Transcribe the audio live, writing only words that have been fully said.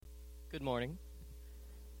Good morning.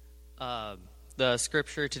 The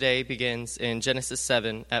scripture today begins in Genesis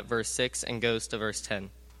 7 at verse 6 and goes to verse 10.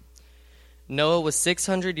 Noah was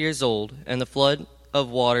 600 years old, and the flood of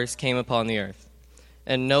waters came upon the earth.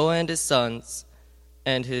 And Noah and his sons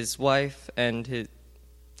and his wife and his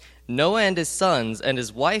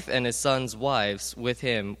sons wives with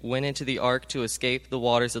him went into the ark to escape the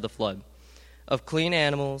waters of the flood, of clean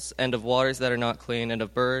animals and of waters that are not clean, and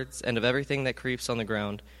of birds and of everything that creeps on the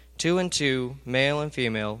ground. 2 and 2, male and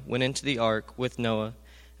female, went into the ark with Noah,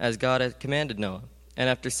 as God had commanded Noah. And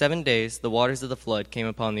after 7 days, the waters of the flood came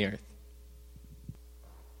upon the earth.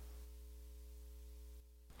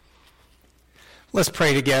 Let's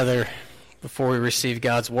pray together before we receive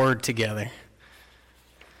God's word together.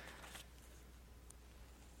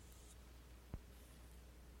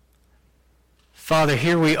 Father,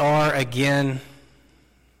 here we are again.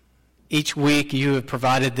 Each week you have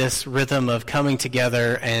provided this rhythm of coming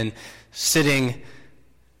together and sitting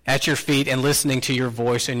at your feet and listening to your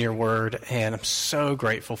voice and your word, and I'm so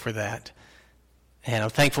grateful for that. And I'm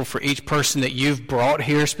thankful for each person that you've brought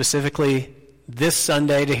here specifically this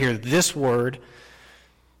Sunday to hear this word.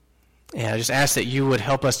 And I just ask that you would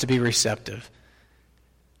help us to be receptive.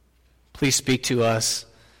 Please speak to us,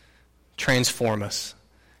 transform us.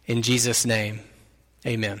 In Jesus' name,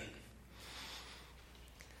 amen.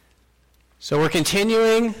 So we're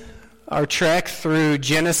continuing our trek through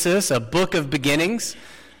Genesis, a book of beginnings.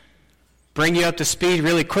 Bring you up to speed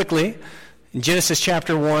really quickly. In Genesis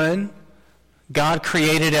chapter 1, God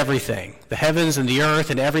created everything, the heavens and the earth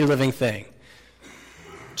and every living thing.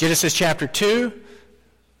 Genesis chapter 2,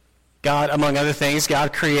 God, among other things,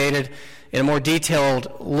 God created, in a more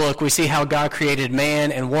detailed look, we see how God created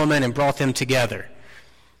man and woman and brought them together.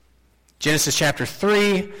 Genesis chapter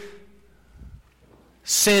 3,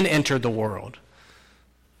 sin entered the world.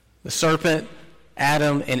 The serpent,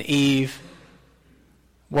 Adam, and Eve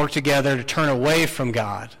worked together to turn away from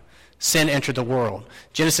God. Sin entered the world.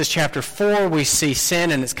 Genesis chapter 4, we see sin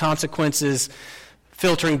and its consequences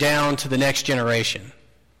filtering down to the next generation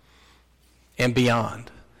and beyond.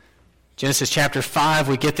 Genesis chapter 5,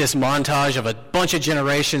 we get this montage of a bunch of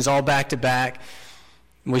generations all back to back.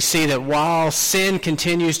 We see that while sin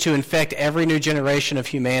continues to infect every new generation of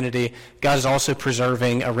humanity, God is also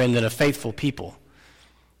preserving a remnant of faithful people.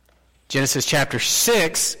 Genesis chapter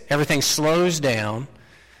 6, everything slows down,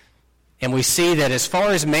 and we see that as far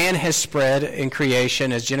as man has spread in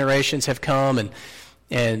creation, as generations have come and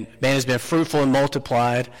man has been fruitful and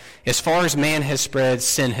multiplied, as far as man has spread,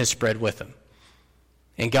 sin has spread with him.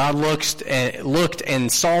 And God looked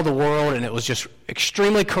and saw the world, and it was just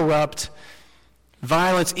extremely corrupt.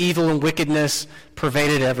 Violence, evil, and wickedness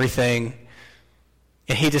pervaded everything.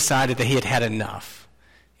 And he decided that he had had enough.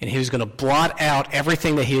 And he was going to blot out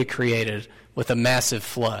everything that he had created with a massive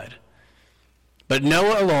flood. But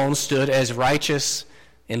Noah alone stood as righteous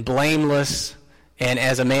and blameless and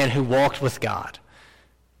as a man who walked with God.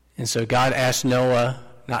 And so God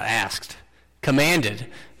commanded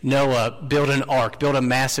Noah, build an ark, build a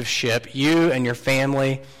massive ship, you and your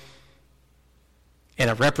family, and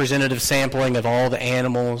a representative sampling of all the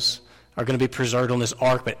animals are going to be preserved on this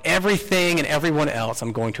ark, but everything and everyone else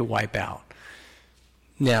I'm going to wipe out.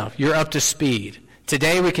 Now, you're up to speed.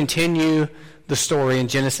 Today we continue the story in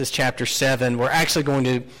Genesis chapter 7. We're actually going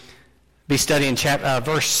to be studying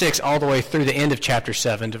verse 6 all the way through the end of chapter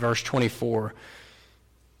 7 to verse 24.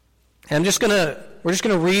 And we're just going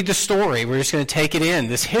to read the story. We're just going to take it in,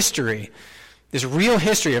 this history, this real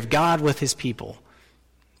history of God with his people.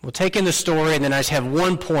 We'll take in the story, and then I just have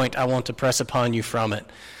one point I want to press upon you from it.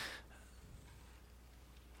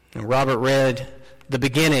 And Robert read the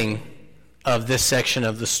beginning of this section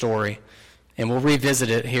of the story, and we'll revisit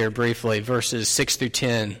it here briefly, verses 6 through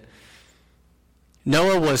 10.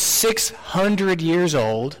 Noah was 600 years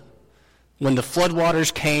old when the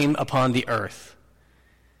floodwaters came upon the earth.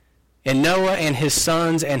 And Noah and his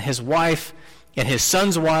sons and his wife and his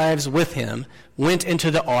sons' wives with him went into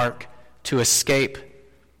the ark to escape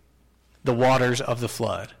the waters of the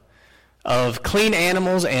flood, of clean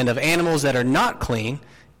animals and of animals that are not clean,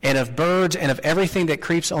 and of birds and of everything that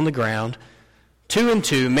creeps on the ground. 2 and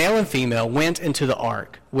 2, male and female, went into the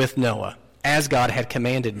ark with Noah, as God had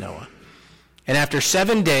commanded Noah. And after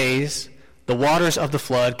 7 days, the waters of the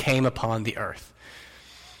flood came upon the earth.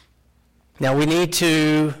 Now we need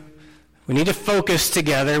to focus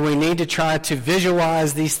together. We need to try to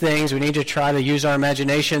visualize these things. We need to try to use our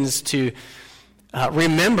imaginations to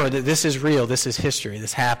remember that this is real, this is history,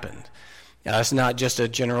 this happened. It's not just a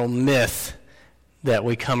general myth that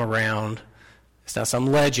we come around. It's not some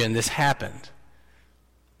legend, this happened.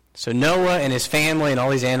 So Noah and his family and all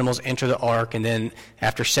these animals enter the ark, and then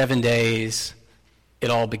after 7 days, it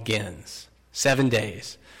all begins. 7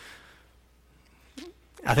 days.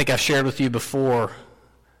 I think I've shared with you before,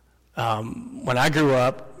 when I grew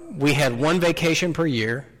up, we had one vacation per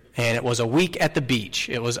year, and it was a week at the beach.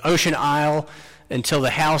 It was Ocean Isle until the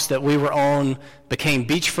house that we were on became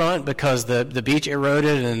beachfront because the beach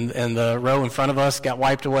eroded and the row in front of us got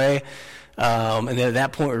wiped away. And then at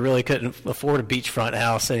that point, we really couldn't afford a beachfront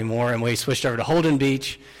house anymore, and we switched over to Holden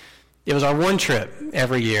Beach. It was our one trip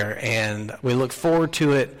every year, and we looked forward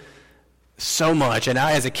to it so much. And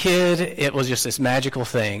as a kid, it was just this magical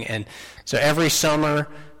thing. And so every summer,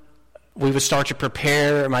 we would start to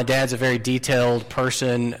prepare. My dad's a very detailed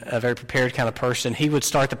person, a very prepared kind of person. He would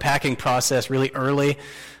start the packing process really early.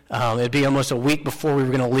 It'd be almost a week before we were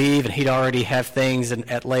going to leave, and he'd already have things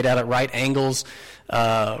laid out at right angles,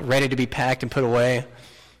 ready to be packed and put away.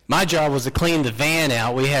 My job was to clean the van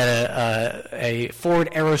out. We had a Ford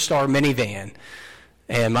Aerostar minivan,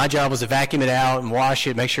 and my job was to vacuum it out and wash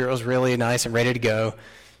it, make sure it was really nice and ready to go.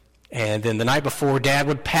 And then the night before, Dad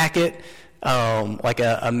would pack it like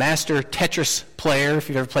a master Tetris player. If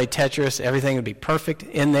you've ever played Tetris, everything would be perfect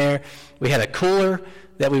in there. We had a cooler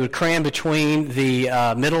that we would cram between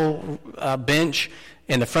the middle bench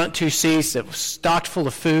and the front two seats that was stocked full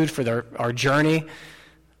of food for our journey.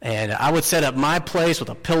 And I would set up my place with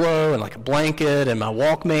a pillow and like a blanket and my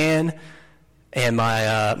Walkman and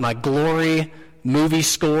my Glory movie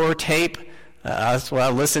score tape. That's what I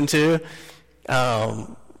listened to.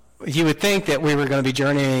 You would think that we were going to be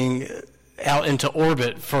journeying out into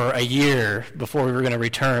orbit for a year before we were going to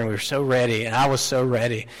return. We were so ready, and I was so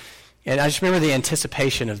ready. And I just remember the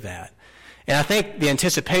anticipation of that. And I think the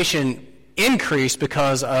anticipation increased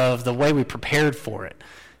because of the way we prepared for it.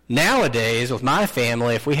 Nowadays, with my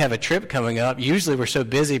family, if we have a trip coming up, usually we're so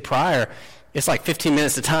busy prior, it's like 15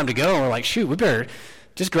 minutes of time to go, and we're like, shoot, we better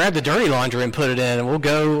just grab the dirty laundry and put it in, and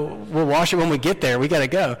we'll wash it when we get there. We got to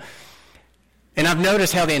go. And I've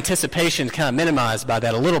noticed how the anticipation is kind of minimized by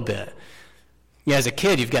that a little bit. You know, as a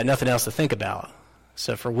kid, you've got nothing else to think about.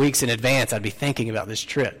 So for weeks in advance, I'd be thinking about this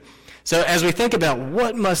trip. So as we think about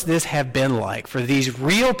what must this have been like for these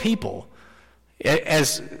real people,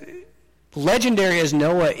 as legendary as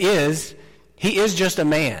Noah is, he is just a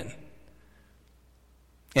man.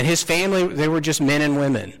 And his family, they were just men and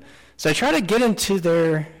women. So I try to get into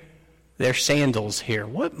their sandals here.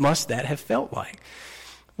 What must that have felt like?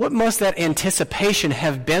 What must that anticipation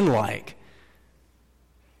have been like?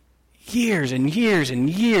 Years and years and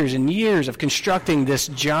years and years of constructing this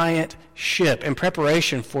giant ship in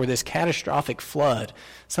preparation for this catastrophic flood,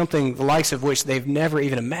 something the likes of which they've never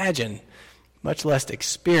even imagined, much less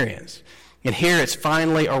experienced. And here it's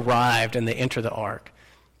finally arrived, and they enter the ark,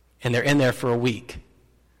 and they're in there for a week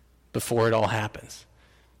before it all happens.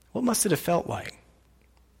 What must it have felt like?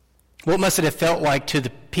 What must it have felt like to the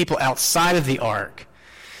people outside of the ark?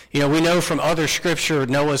 You know, we know from other scripture,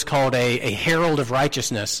 Noah's called a herald of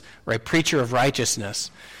righteousness, or a preacher of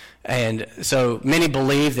righteousness. And so many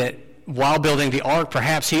believe that while building the ark,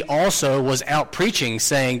 perhaps he also was out preaching,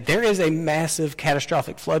 saying, there is a massive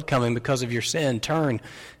catastrophic flood coming because of your sin. Turn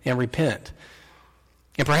and repent.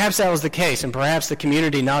 And perhaps that was the case, and perhaps the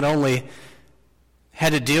community not only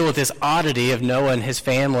had to deal with this oddity of Noah and his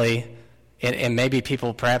family, and maybe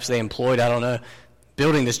people perhaps they employed, I don't know,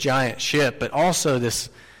 building this giant ship, but also this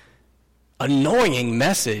annoying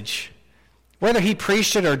message, whether he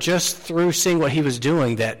preached it or just through seeing what he was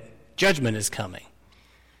doing, that judgment is coming.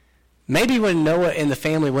 Maybe when Noah and the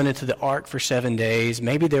family went into the ark for 7 days,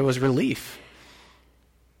 maybe there was relief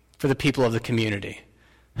for the people of the community.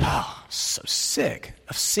 Oh, so sick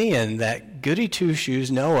of seeing that goody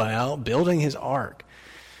two-shoes Noah out building his ark.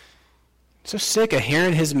 So sick of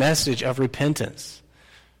hearing his message of repentance.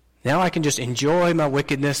 Now I can just enjoy my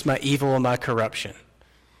wickedness, my evil, and my corruption.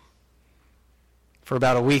 For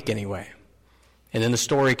about a week anyway. And then the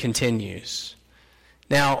story continues.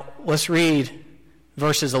 Now, let's read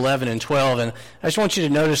verses 11 and 12. And I just want you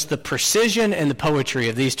to notice the precision and the poetry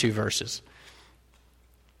of these two verses.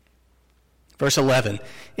 Verse 11.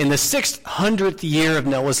 In the 600th year of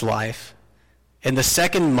Noah's life, in the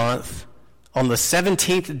 2nd month, on the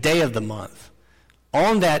 17th day of the month,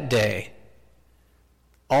 on that day,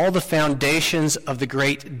 all the foundations of the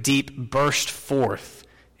great deep burst forth,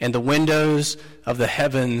 and the windows of the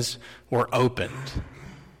heavens were opened.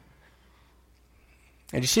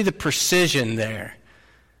 And you see the precision there.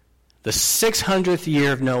 The 600th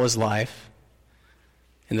year of Noah's life,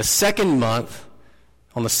 in the 2nd month,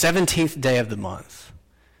 on the 17th day of the month.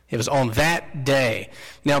 It was on that day.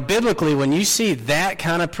 Now, biblically, when you see that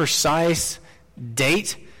kind of precise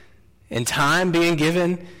date and time being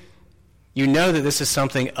given, you know that this is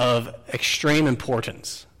something of extreme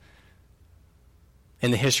importance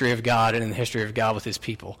in the history of God and in the history of God with his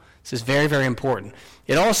people. This is very, very important.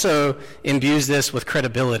 It also imbues this with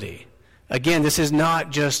credibility. Again, this is not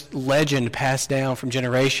just legend passed down from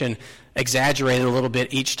generation, exaggerated a little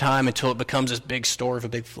bit each time until it becomes this big story of a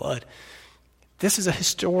big flood. This is a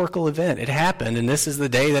historical event. It happened, and this is the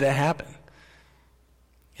day that it happened.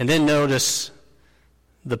 And then notice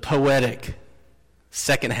the poetic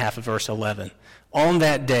second half of verse 11. On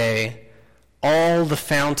that day, all the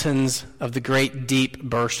fountains of the great deep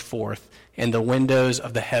burst forth, and the windows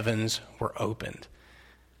of the heavens were opened.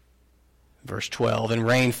 Verse 12, and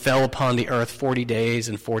rain fell upon the earth 40 days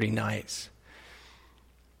and 40 nights.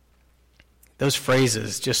 Those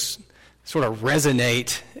phrases just sort of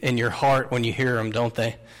resonate in your heart when you hear them, don't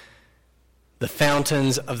they? The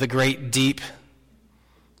fountains of the great deep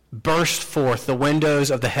burst forth. The windows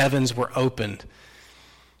of the heavens were opened.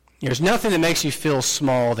 There's nothing that makes you feel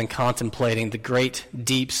small than contemplating the great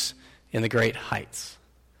deeps and the great heights.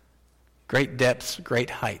 Great depths, great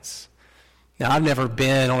heights. Now, I've never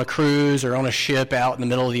been on a cruise or on a ship out in the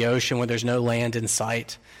middle of the ocean where there's no land in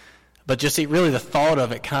sight. But just really the thought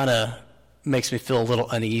of it kind of makes me feel a little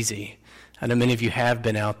uneasy. I know many of you have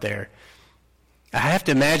been out there. I have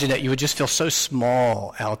to imagine that you would just feel so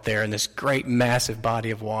small out there in this great, massive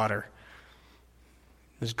body of water.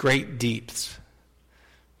 There's great deeps,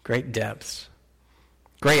 great depths,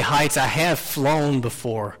 great heights. I have flown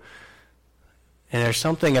before. And there's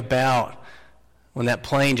something about when that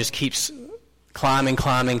plane just keeps climbing,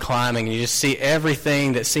 and you just see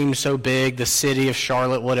everything that seems so big, the city of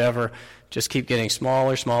Charlotte, whatever, just keep getting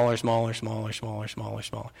smaller.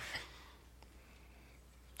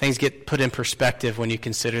 Things get put in perspective when you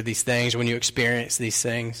consider these things, when you experience these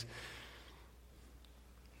things.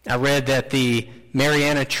 I read that the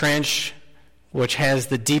Mariana Trench, which has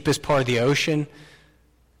the deepest part of the ocean,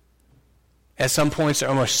 at some points they're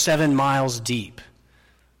almost 7 miles deep.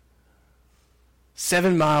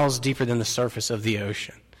 7 miles deeper than the surface of the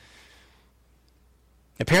ocean.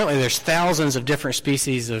 Apparently there's thousands of different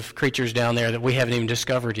species of creatures down there that we haven't even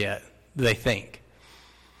discovered yet, they think.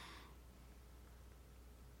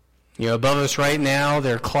 You know, above us right now,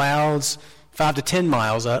 there are clouds 5 to 10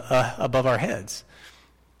 miles above our heads.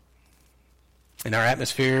 In our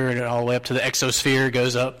atmosphere, and all the way up to the exosphere,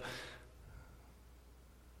 goes up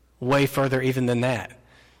way further even than that.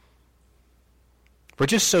 We're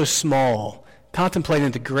just so small.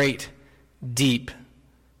 Contemplating the great deep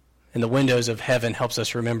in the windows of heaven helps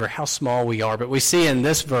us remember how small we are. But we see in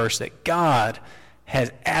this verse that God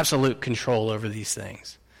has absolute control over these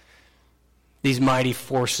things. These mighty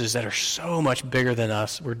forces that are so much bigger than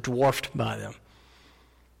us, we're dwarfed by them.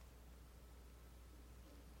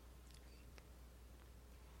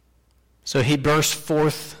 So he burst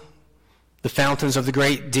forth the fountains of the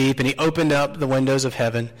great deep, and he opened up the windows of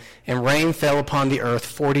heaven, and rain fell upon the earth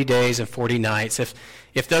 40 days and 40 nights.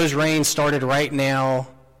 If those rains started right now,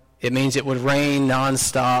 it means it would rain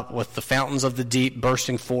nonstop with the fountains of the deep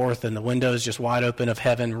bursting forth and the windows just wide open of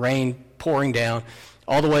heaven, rain pouring down,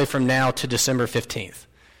 all the way from now to December 15th.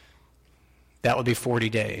 That would be 40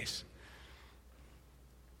 days.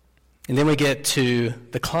 And then we get to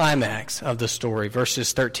the climax of the story,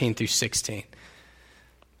 verses 13 through 16.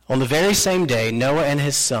 On the very same day, Noah and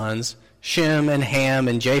his sons, Shem and Ham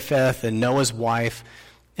and Japheth and Noah's wife,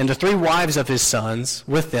 and the 3 wives of his sons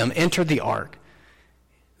with them entered the ark.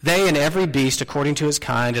 They and every beast according to its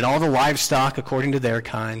kind, and all the livestock according to their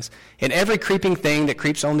kinds, and every creeping thing that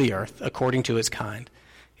creeps on the earth according to its kind,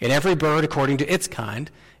 and every bird according to its kind,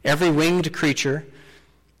 every winged creature.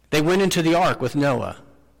 They went into the ark with Noah,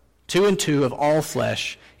 2 and 2 of all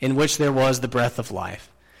flesh, in which there was the breath of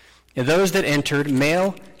life. And those that entered,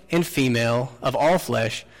 male and female of all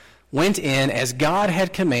flesh, went in as God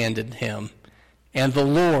had commanded him, and the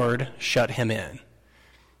Lord shut him in.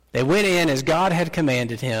 They went in as God had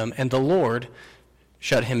commanded him, and the Lord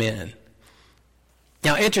shut him in.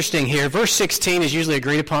 Now, interesting here, verse 16 is usually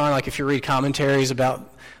agreed upon, like if you read commentaries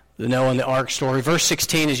about the Noah and the ark story, verse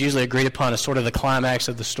 16 is usually agreed upon as sort of the climax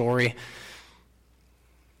of the story.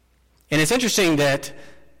 And it's interesting that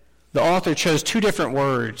the author chose 2 different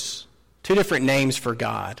words, 2 different names for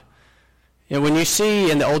God. You know, when you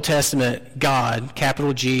see in the Old Testament God,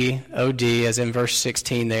 capital G-O-D, as in verse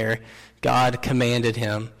 16 there, God commanded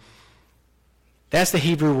him. That's the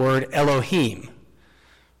Hebrew word Elohim.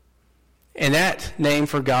 And that name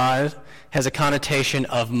for God has a connotation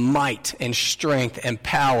of might and strength and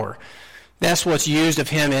power. That's what's used of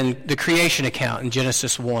him in the creation account in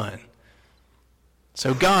Genesis 1.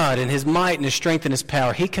 So God, in his might and his strength and his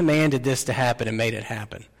power, he commanded this to happen and made it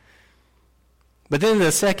happen. But then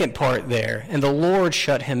the second part there, and the Lord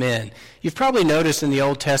shut him in. You've probably noticed in the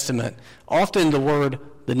Old Testament, often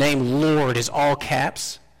the name Lord is all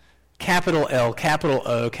caps. Capital L, capital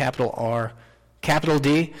O, capital R, capital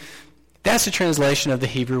D. That's the translation of the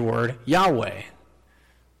Hebrew word Yahweh.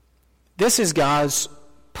 This is God's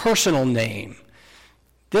personal name.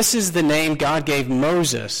 This is the name God gave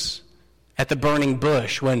Moses at the burning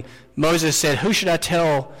bush when Moses said, "Who should I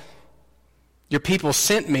tell your people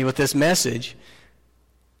sent me with this message?"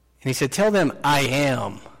 And he said, "Tell them I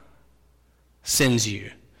am sends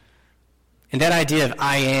you." And that idea of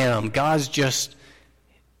I am, God's just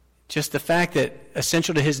the fact that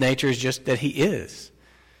essential to his nature is just that he is.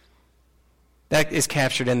 That is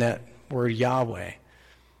captured in that word Yahweh.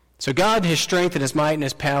 So God, his strength and his might and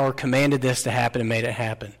his power, commanded this to happen and made it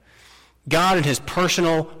happen. God in his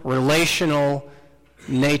personal, relational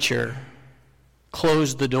nature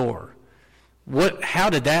closed the door.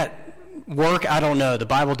 How did that work? I don't know. The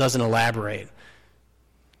Bible doesn't elaborate.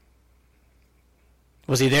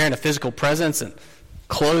 Was he there in a physical presence and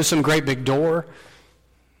closed some great big door?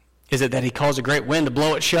 Is it that he caused a great wind to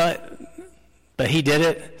blow it shut, but he did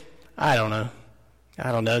it? I don't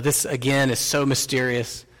know. This, again, is so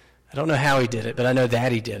mysterious. I don't know how he did it, but I know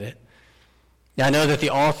that he did it. Now, I know that the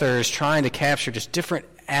author is trying to capture just different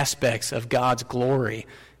aspects of God's glory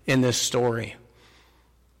in this story.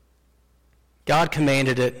 God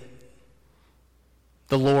commanded it.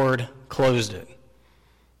 The Lord closed it.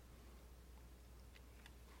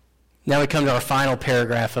 Now we come to our final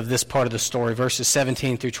paragraph of this part of the story, verses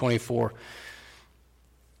 17 through 24.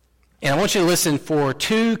 And I want you to listen for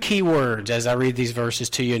two key words as I read these verses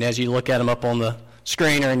to you and as you look at them up on the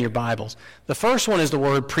screen or in your Bibles. The first one is the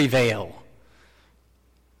word prevail.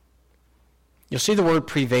 You'll see the word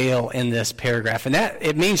prevail in this paragraph, and that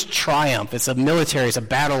it means triumph. It's a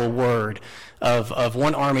battle word of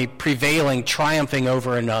one army prevailing, triumphing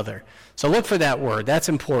over another. So look for that word. That's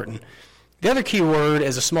important. The other key word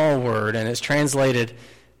is a small word, and it's either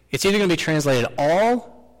going to be translated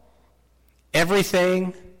all,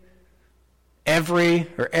 everything, every,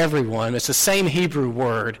 or everyone. It's the same Hebrew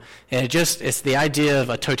word, and it's the idea of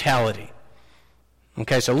a totality.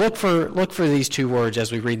 Okay, so look for these two words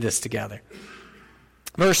as we read this together.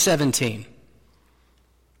 Verse 17.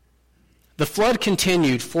 The flood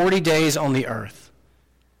continued 40 days on the earth.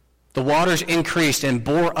 The waters increased and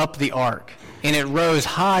bore up the ark, and it rose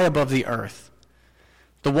high above the earth.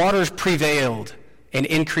 The waters prevailed and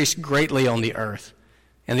increased greatly on the earth,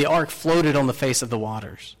 and the ark floated on the face of the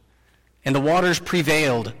waters. And the waters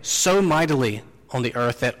prevailed so mightily on the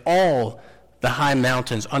earth that all the high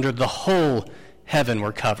mountains under the whole heaven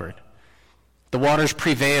were covered. The waters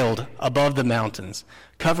prevailed above the mountains,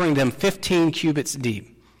 covering them 15 cubits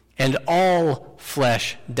deep, and all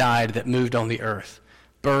flesh died that moved on the earth,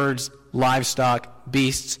 birds, livestock,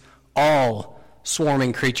 beasts, all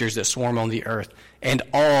swarming creatures that swarm on the earth, and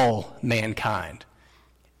all mankind.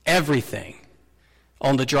 Everything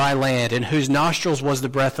on the dry land in whose nostrils was the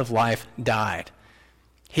breath of life died.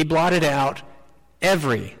 He blotted out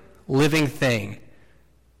every living thing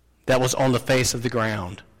that was on the face of the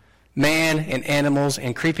ground, man and animals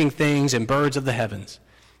and creeping things and birds of the heavens.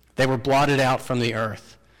 They were blotted out from the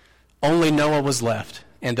earth. Only Noah was left,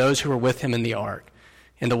 and those who were with him in the ark.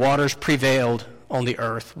 And the waters prevailed on the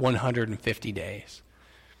earth 150 days.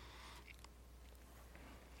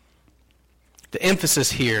 The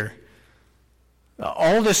emphasis here,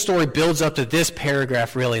 all this story builds up to this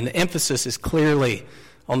paragraph really, and the emphasis is clearly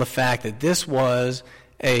on the fact that this was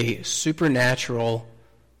a supernatural,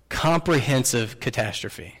 comprehensive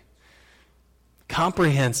catastrophe.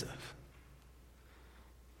 Comprehensive.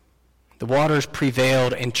 The waters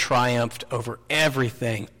prevailed and triumphed over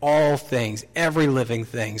everything, all things, every living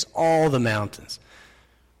things, all the mountains.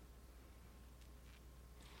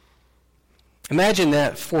 Imagine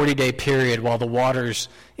that 40-day period while the waters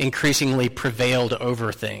increasingly prevailed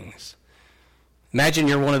over things. Imagine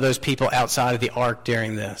you're one of those people outside of the ark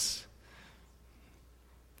during this.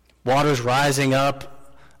 Waters rising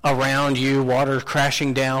up around you, water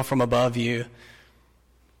crashing down from above you.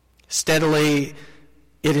 Steadily,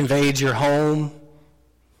 it invades your home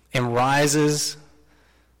and rises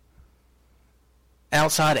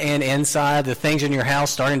outside and inside. The things in your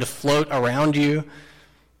house starting to float around you.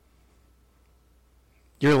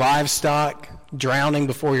 Your livestock drowning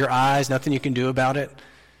before your eyes, nothing you can do about it.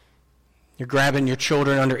 You're grabbing your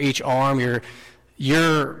children under each arm.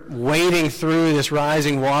 You're wading through this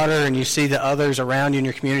rising water, and you see the others around you in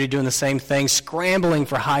your community doing the same thing, scrambling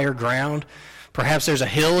for higher ground. Perhaps there's a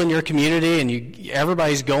hill in your community, and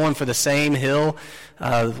everybody's going for the same hill.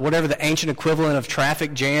 Whatever the ancient equivalent of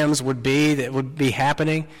traffic jams would be that would be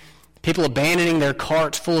happening. People abandoning their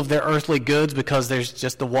carts full of their earthly goods because there's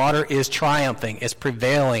just the water is triumphing, it's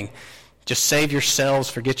prevailing. Just save yourselves,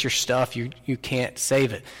 forget your stuff, you can't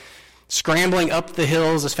save it. Scrambling up the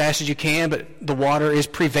hills as fast as you can, but the water is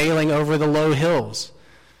prevailing over the low hills.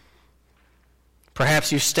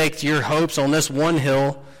 Perhaps you staked your hopes on this one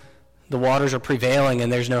hill. The waters are prevailing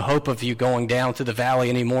and there's no hope of you going down to the valley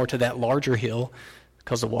anymore to that larger hill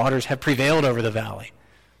because the waters have prevailed over the valley.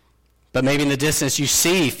 But maybe in the distance you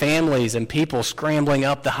see families and people scrambling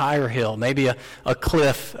up the higher hill, maybe a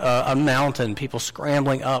cliff, a mountain, people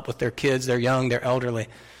scrambling up with their kids, they're young, they're elderly.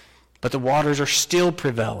 But the waters are still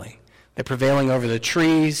prevailing. They're prevailing over the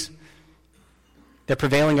trees. They're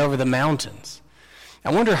prevailing over the mountains.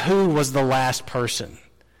 I wonder who was the last person.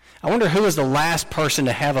 I wonder who was the last person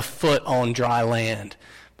to have a foot on dry land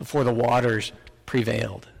before the waters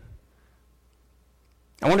prevailed.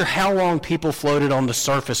 I wonder how long people floated on the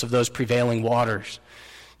surface of those prevailing waters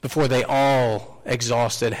before they all,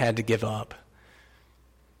 exhausted, had to give up.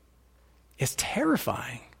 It's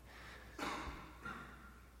terrifying.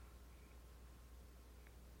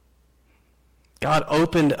 God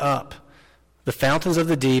opened up the fountains of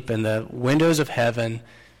the deep and the windows of heaven,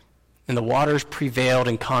 and the waters prevailed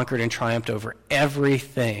and conquered and triumphed over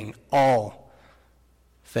everything, all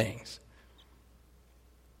things.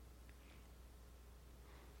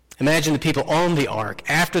 Imagine the people on the ark.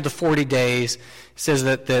 After the 40 days, it says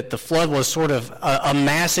that the flood was sort of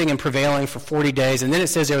amassing and prevailing for 40 days, and then it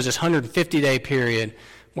says there was this 150-day period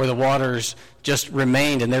where the waters just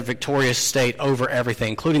remained in their victorious state over everything,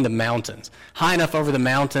 including the mountains. High enough over the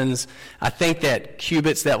mountains, I think that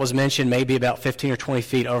cubits that was mentioned may be about 15 or 20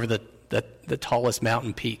 feet over the tallest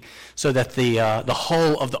mountain peak, so that the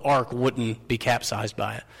hull of the ark wouldn't be capsized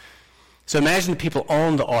by it. So imagine the people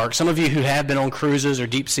on the ark. Some of you who have been on cruises or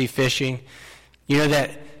deep sea fishing, you know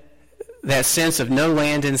that sense of no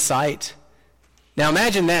land in sight. Now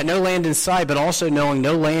imagine that, no land in sight, but also knowing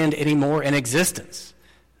no land anymore in existence.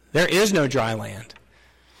 There is no dry land.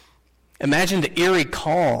 Imagine the eerie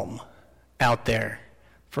calm out there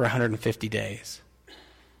for 150 days.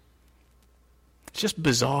 It's just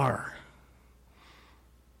bizarre.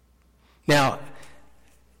 Now,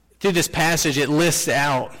 through this passage, it lists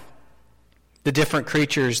out the different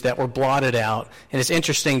creatures that were blotted out. And it's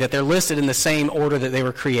interesting that they're listed in the same order that they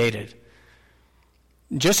were created.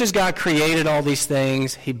 Just as God created all these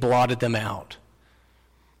things, he blotted them out.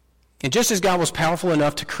 And just as God was powerful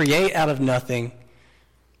enough to create out of nothing,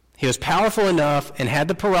 he was powerful enough and had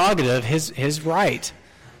the prerogative, his right,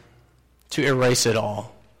 to erase it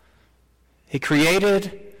all. He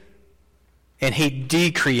created and he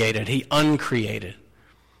decreated, he uncreated.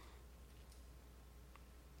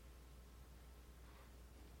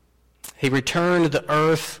 He returned the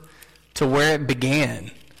earth to where it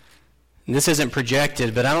began. And this isn't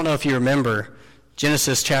projected, but I don't know if you remember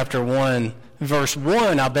Genesis chapter 1, verse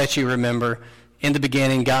 1, I'll bet you remember, in the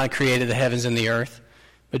beginning God created the heavens and the earth.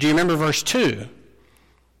 But do you remember verse 2?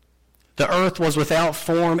 The earth was without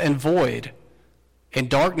form and void, and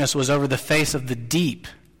darkness was over the face of the deep,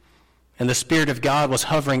 and the Spirit of God was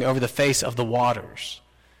hovering over the face of the waters.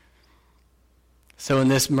 So in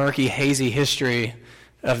this murky, hazy history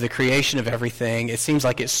of the creation of everything, it seems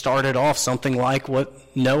like it started off something like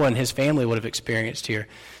what Noah and his family would have experienced here,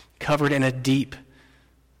 covered in a deep,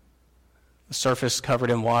 the surface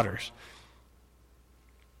covered in waters.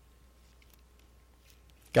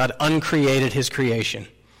 God uncreated his creation.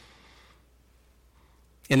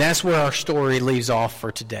 And that's where our story leaves off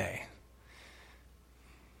for today.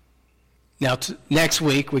 Now, next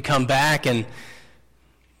week we come back and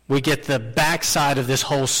we get the backside of this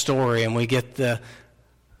whole story, and we get the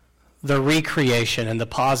recreation and the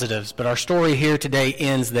positives. But our story here today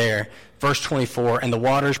ends there. Verse 24, and the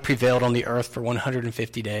waters prevailed on the earth for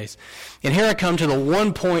 150 days. And here I come to the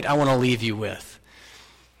one point I want to leave you with.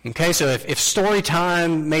 Okay, so if story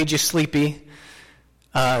time made you sleepy,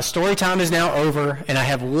 story time is now over, and I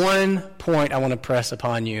have one point I want to press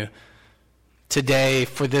upon you today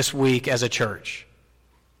for this week as a church.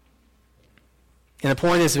 And the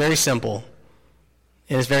point is very simple,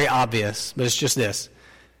 and it's very obvious, but it's just this.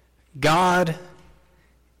 God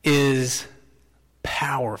is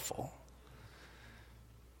powerful.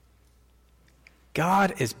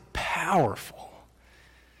 God is powerful.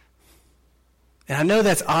 And I know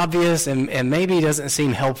that's obvious and maybe it doesn't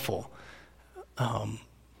seem helpful.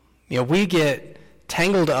 We get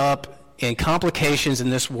tangled up in complications in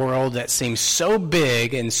this world that seem so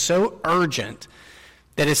big and so urgent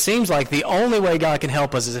that it seems like the only way God can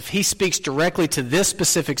help us is if he speaks directly to this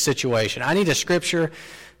specific situation. I need a scripture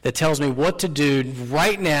that tells me what to do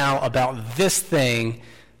right now about this thing.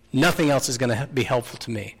 Nothing else is going to be helpful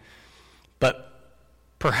to me. But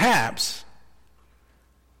perhaps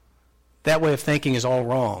that way of thinking is all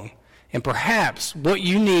wrong. And perhaps what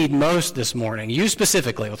you need most this morning, you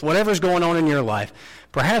specifically, with whatever's going on in your life,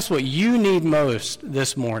 perhaps what you need most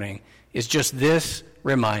this morning is just this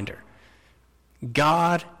reminder.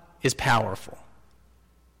 God is powerful.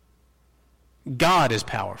 God is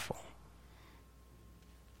powerful.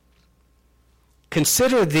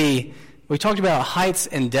 Consider we talked about heights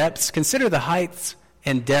and depths. Consider the heights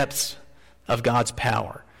and depths of God's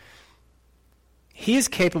power. He is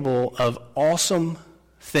capable of awesome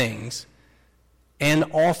things and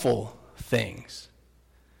awful things.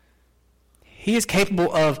 He is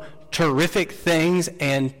capable of terrific things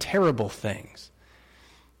and terrible things.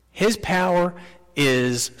 His power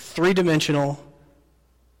is three-dimensional,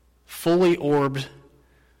 fully orbed,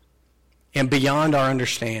 and beyond our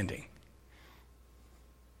understanding.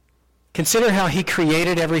 Consider how he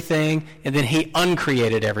created everything and then he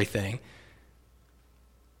uncreated everything.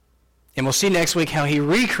 And we'll see next week how he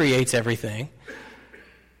recreates everything.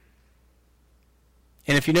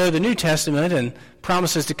 And if you know the New Testament and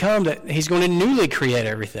promises to come, that he's going to newly create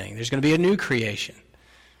everything. There's going to be a new creation.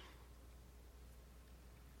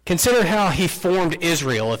 Consider how he formed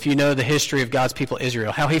Israel, if you know the history of God's people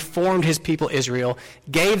Israel. How he formed his people Israel,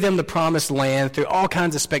 gave them the promised land through all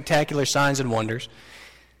kinds of spectacular signs and wonders,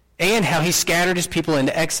 and how he scattered his people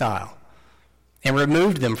into exile and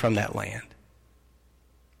removed them from that land.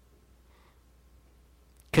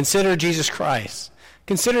 Consider Jesus Christ.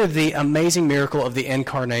 Consider the amazing miracle of the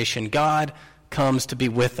incarnation. God comes to be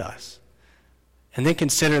with us. And then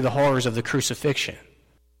consider the horrors of the crucifixion.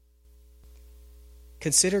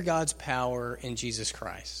 Consider God's power in Jesus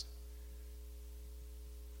Christ.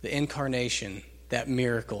 The incarnation, that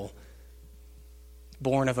miracle,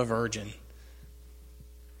 born of a virgin.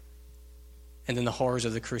 And then the horrors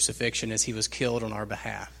of the crucifixion as he was killed on our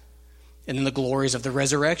behalf. And then the glories of the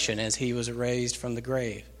resurrection as he was raised from the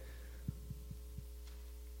grave.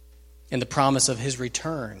 And the promise of his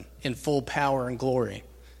return in full power and glory.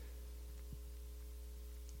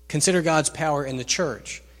 Consider God's power in the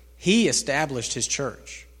church. He established his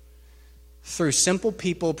church through simple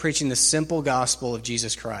people preaching the simple gospel of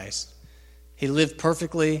Jesus Christ. He lived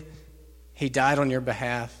perfectly. He died on your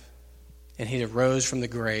behalf. And he arose from the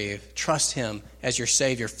grave. Trust him as your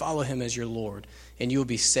Savior. Follow him as your Lord. And you will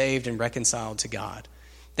be saved and reconciled to God.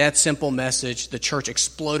 That simple message, the church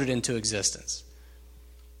exploded into existence.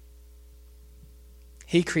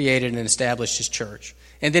 He created and established his church.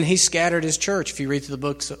 And then he scattered his church. If you read through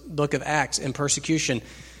the book of Acts, in persecution,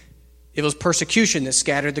 it was persecution that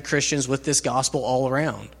scattered the Christians with this gospel all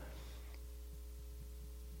around.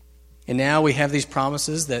 And now we have these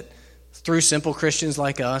promises that through simple Christians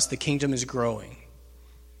like us, the kingdom is growing.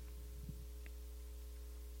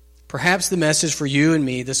 Perhaps the message for you and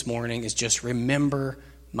me this morning is just remember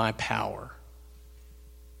my power.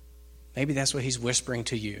 Maybe that's what he's whispering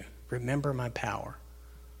to you. Remember my power.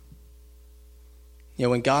 You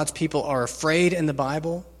know, when God's people are afraid in the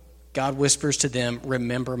Bible, God whispers to them,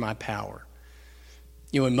 remember my power.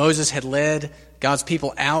 You know, when Moses had led God's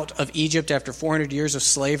people out of Egypt after 400 years of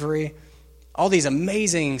slavery, all these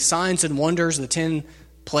amazing signs and wonders, the 10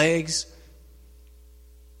 plagues,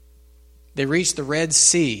 they reached the Red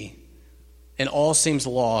Sea, and all seems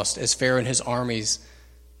lost as Pharaoh and his armies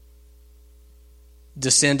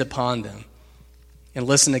descend upon them. And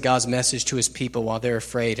listen to God's message to his people while they're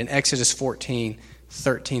afraid. In Exodus 14,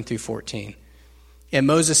 13 through 14. And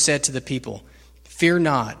Moses said to the people, fear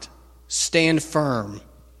not, stand firm,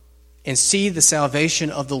 and see the salvation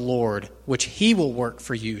of the Lord, which he will work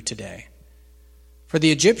for you today. For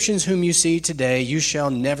the Egyptians whom you see today, you shall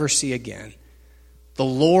never see again. The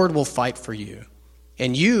Lord will fight for you,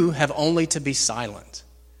 and you have only to be silent.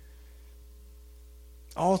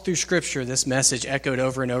 All through Scripture, this message echoed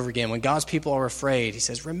over and over again. When God's people are afraid, he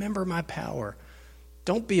says, remember my power.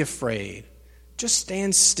 Don't be afraid. Just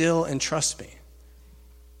stand still and trust me.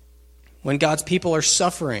 When God's people are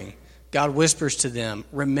suffering, God whispers to them,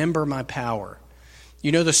 remember my power.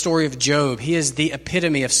 You know the story of Job. He is the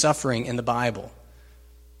epitome of suffering in the Bible.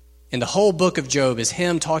 And the whole book of Job is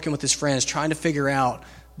him talking with his friends, trying to figure out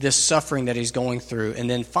this suffering that he's going through. And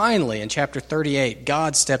then finally, in chapter 38,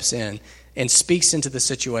 God steps in and speaks into the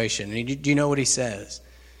situation. And do you know what he says?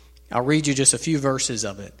 I'll read you just a few verses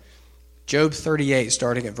of it. Job 38,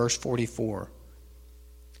 starting at verse 44.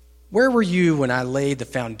 Where were you when I laid the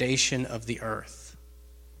foundation of the earth?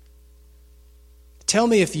 Tell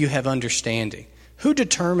me if you have understanding. Who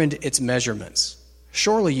determined its measurements?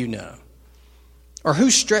 Surely you know. Or who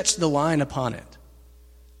stretched the line upon it?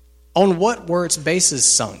 On what were its bases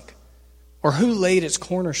sunk? Or who laid its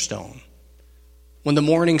cornerstone? when the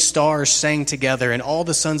morning stars sang together and all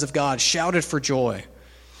the sons of God shouted for joy?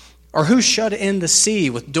 Or who shut in the sea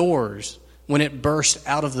with doors when it burst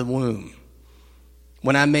out of the womb?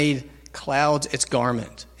 When I made clouds its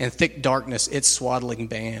garment and thick darkness its swaddling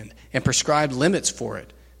band, and prescribed limits for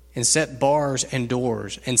it, and set bars and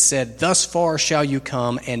doors, and said, thus far shall you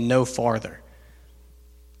come and no farther,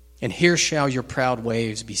 and here shall your proud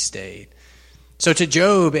waves be stayed. So to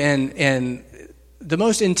Job, and the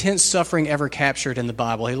most intense suffering ever captured in the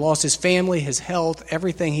Bible, he lost his family, his health,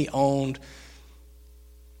 everything he owned.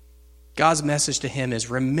 God's message to him is,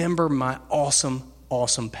 remember my awesome,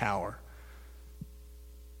 awesome power.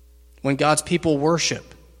 When God's people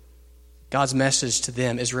worship, God's message to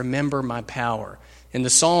them is, remember my power. In the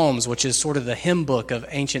Psalms, which is sort of the hymn book of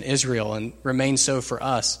ancient Israel and remains so for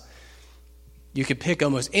us, you could pick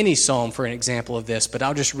almost any psalm for an example of this, but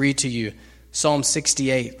I'll just read to you Psalm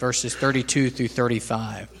 68, verses 32 through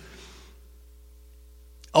 35.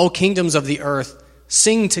 O kingdoms of the earth,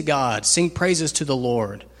 sing to God, sing praises to the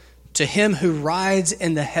Lord. To him who rides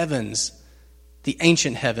in the heavens, the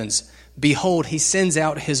ancient heavens, behold, he sends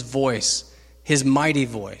out his voice, his mighty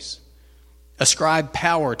voice. Ascribe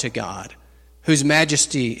power to God, whose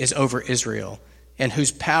majesty is over Israel, and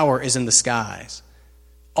whose power is in the skies.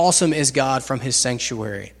 Awesome is God from his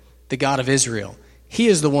sanctuary, the God of Israel. He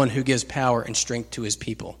is the one who gives power and strength to his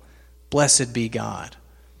people. Blessed be God.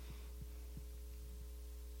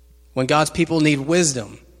 When God's people need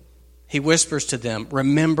wisdom, he whispers to them,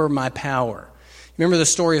 remember my power. Remember the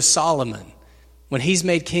story of Solomon. When he's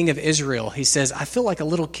made king of Israel, he says, I feel like a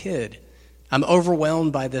little kid. I'm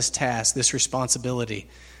overwhelmed by this task, this responsibility.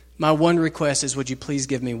 My one request is, would you please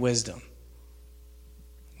give me wisdom?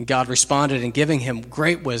 And God responded in giving him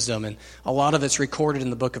great wisdom, and a lot of it's recorded in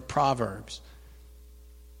the book of Proverbs.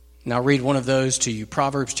 And I'll read one of those to you.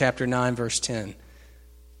 Proverbs chapter 9, verse 10.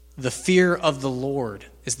 The fear of the Lord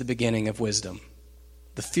is the beginning of wisdom.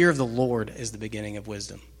 The fear of the Lord is the beginning of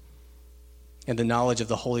wisdom. And the knowledge of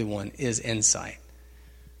the Holy One is insight.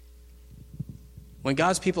 When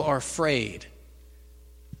God's people are afraid,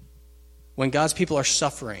 when God's people are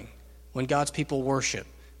suffering, when God's people worship,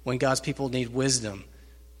 when God's people need wisdom,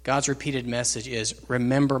 God's repeated message is,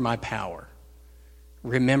 remember my power.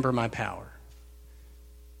 Remember my power.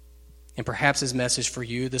 And perhaps his message for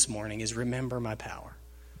you this morning is, remember my power.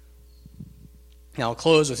 Now I'll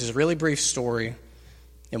close with this really brief story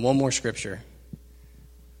and one more scripture.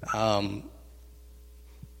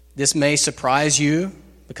 This may surprise you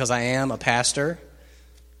because I am a pastor,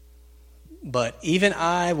 but even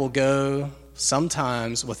I will go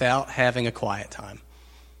sometimes without having a quiet time.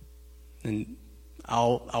 And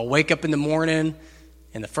I'll wake up in the morning,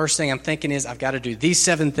 and the first thing I'm thinking is, I've got to do these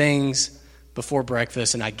 7 things before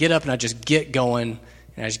breakfast, and I get up and I just get going,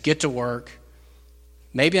 and I just get to work.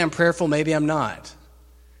 Maybe I'm prayerful, maybe I'm not.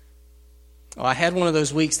 Well, I had one of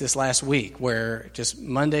those weeks this last week where just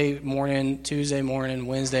Monday morning, Tuesday morning,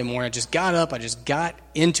 Wednesday morning, I just got up, I just got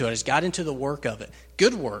into it, I just got into the work of it.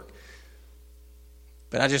 Good work.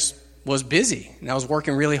 But I just was busy, and I was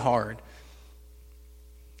working really hard.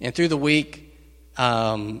 And through the week,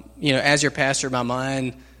 as your pastor, my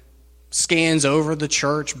mind scans over the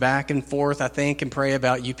church back and forth, I think, and pray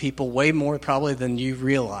about you people way more probably than you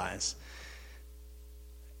realize.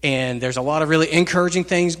 And there's a lot of really encouraging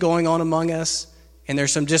things going on among us, and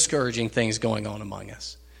there's some discouraging things going on among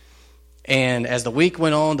us. And as the week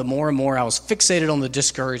went on, the more and more I was fixated on the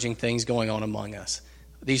discouraging things going on among us.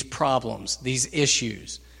 These problems, these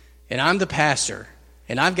issues. And I'm the pastor,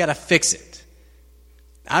 and I've got to fix it.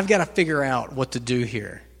 I've got to figure out what to do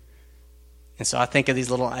here. And so I think of these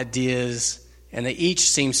little ideas, and they each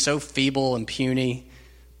seem so feeble and puny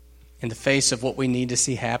in the face of what we need to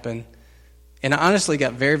see happen. And I honestly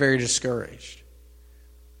got very, very discouraged.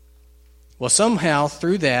 Well, somehow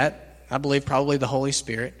through that, I believe probably the Holy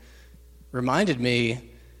Spirit reminded me,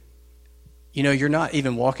 you're not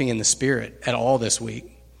even walking in the Spirit at all this week.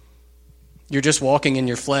 You're just walking in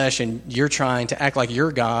your flesh, and you're trying to act like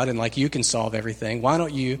you're God and like you can solve everything. Why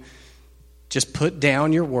don't you just put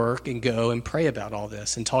down your work and go and pray about all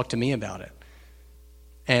this and talk to me about it?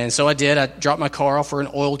 And so I did. I dropped my car off for an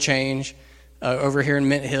oil change over here in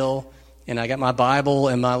Mint Hill. And I got my Bible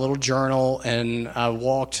and my little journal, and I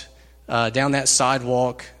walked down that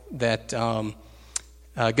sidewalk that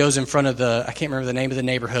goes in front of I can't remember the name of the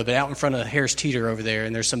neighborhood, but out in front of Harris Teeter over there,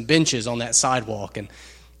 and there's some benches on that sidewalk. And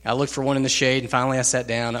I looked for one in the shade, and finally I sat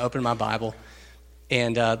down, I opened my Bible.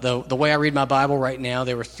 And the way I read my Bible right now,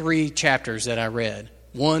 there were 3 chapters that I read.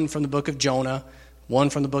 One from the book of Jonah,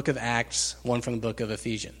 one from the book of Acts, one from the book of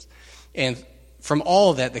Ephesians. And from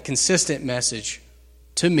all of that, the consistent message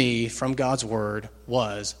to me from God's word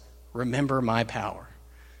was, remember my power.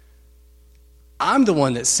 I'm the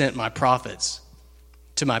one that sent my prophets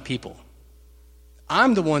to my people.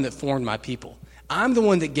 I'm the one that formed my people. I'm the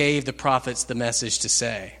one that gave the prophets the message to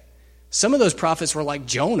say. Some of those prophets were like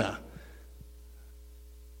Jonah.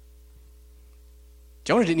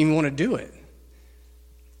 Jonah didn't even want to do it.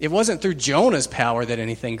 It wasn't through Jonah's power that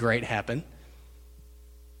anything great happened.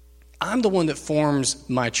 I'm the one that forms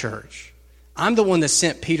my church. I'm the one that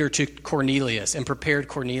sent Peter to Cornelius and prepared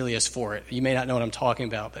Cornelius for it. You may not know what I'm talking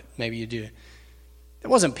about, but maybe you do. It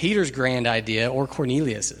wasn't Peter's grand idea or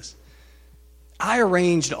Cornelius's. I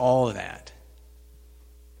arranged all of that.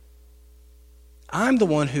 I'm the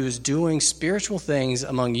one who is doing spiritual things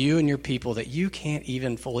among you and your people that you can't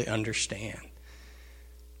even fully understand.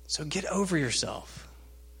 So get over yourself.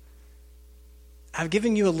 I've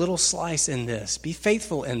given you a little slice in this. Be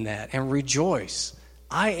faithful in that and rejoice.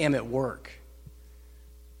 I am at work.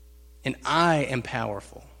 And I am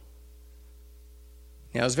powerful.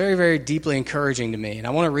 Now, it was very, very deeply encouraging to me. And I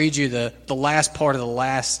want to read you the last part of the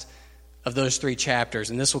last of those 3 chapters.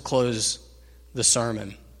 And this will close the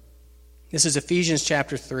sermon. This is Ephesians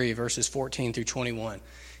chapter 3, verses 14 through 21.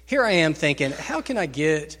 Here I am thinking, how can I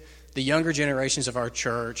get the younger generations of our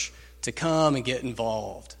church to come and get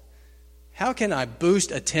involved? How can I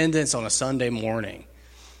boost attendance on a Sunday morning?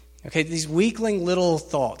 Okay, these weakling little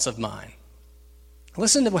thoughts of mine.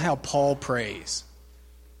 Listen to how Paul prays.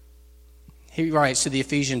 He writes to the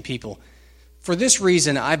Ephesian people, "For this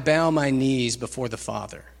reason I bow my knees before the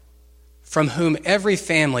Father, from whom every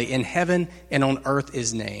family in heaven and on earth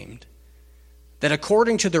is named, that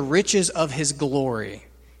according to the riches of his glory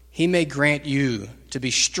he may grant you to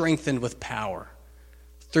be strengthened with power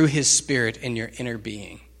through his Spirit in your inner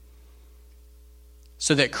being,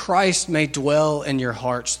 so that Christ may dwell in your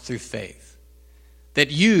hearts through faith,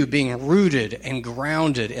 that you, being rooted and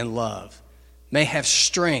grounded in love, may have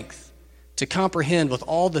strength to comprehend with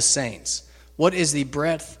all the saints what is the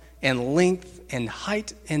breadth and length and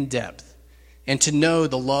height and depth, and to know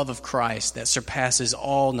the love of Christ that surpasses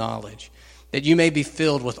all knowledge, that you may be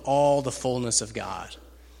filled with all the fullness of God."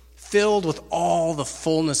 Filled with all the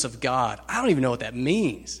fullness of God. I don't even know what that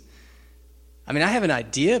means. I mean, I have an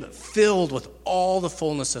idea, but filled with all the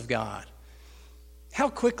fullness of God. How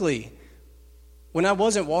quickly, when I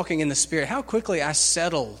wasn't walking in the Spirit, how quickly I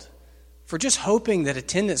settled for just hoping that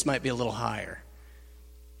attendance might be a little higher.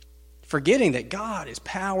 Forgetting that God is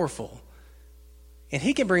powerful. And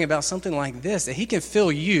he can bring about something like this, that he can fill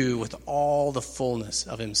you with all the fullness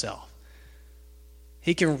of himself.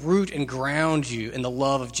 He can root and ground you in the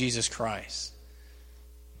love of Jesus Christ.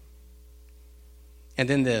 And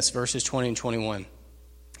then this, verses 20 and 21.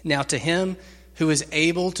 "Now to him who is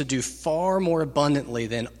able to do far more abundantly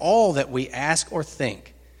than all that we ask or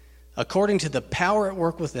think, according to the power at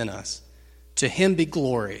work within us, to him be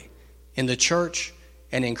glory in the church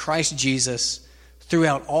and in Christ Jesus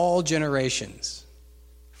throughout all generations,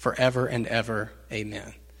 forever and ever.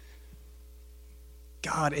 Amen."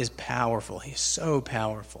 God is powerful. He's so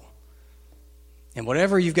powerful. And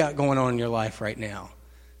whatever you've got going on in your life right now,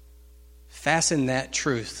 fasten that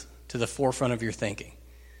truth to the forefront of your thinking.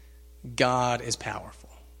 God is powerful.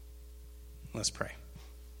 Let's pray.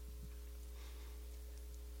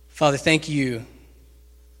 Father, thank you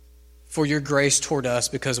for your grace toward us,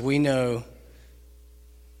 because we know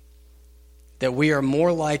that we are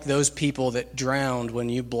more like those people that drowned when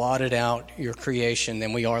you blotted out your creation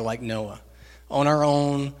than we are like Noah. On our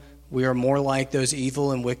own, we are more like those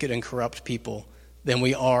evil and wicked and corrupt people than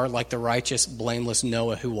we are like the righteous, blameless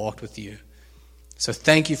Noah who walked with you. So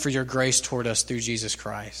thank you for your grace toward us through Jesus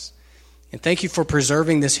Christ. And thank you for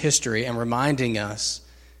preserving this history and reminding us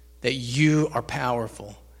that you are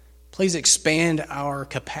powerful. Please expand our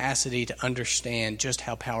capacity to understand just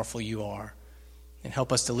how powerful you are, and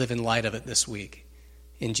help us to live in light of it this week.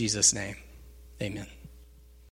 In Jesus' name, amen.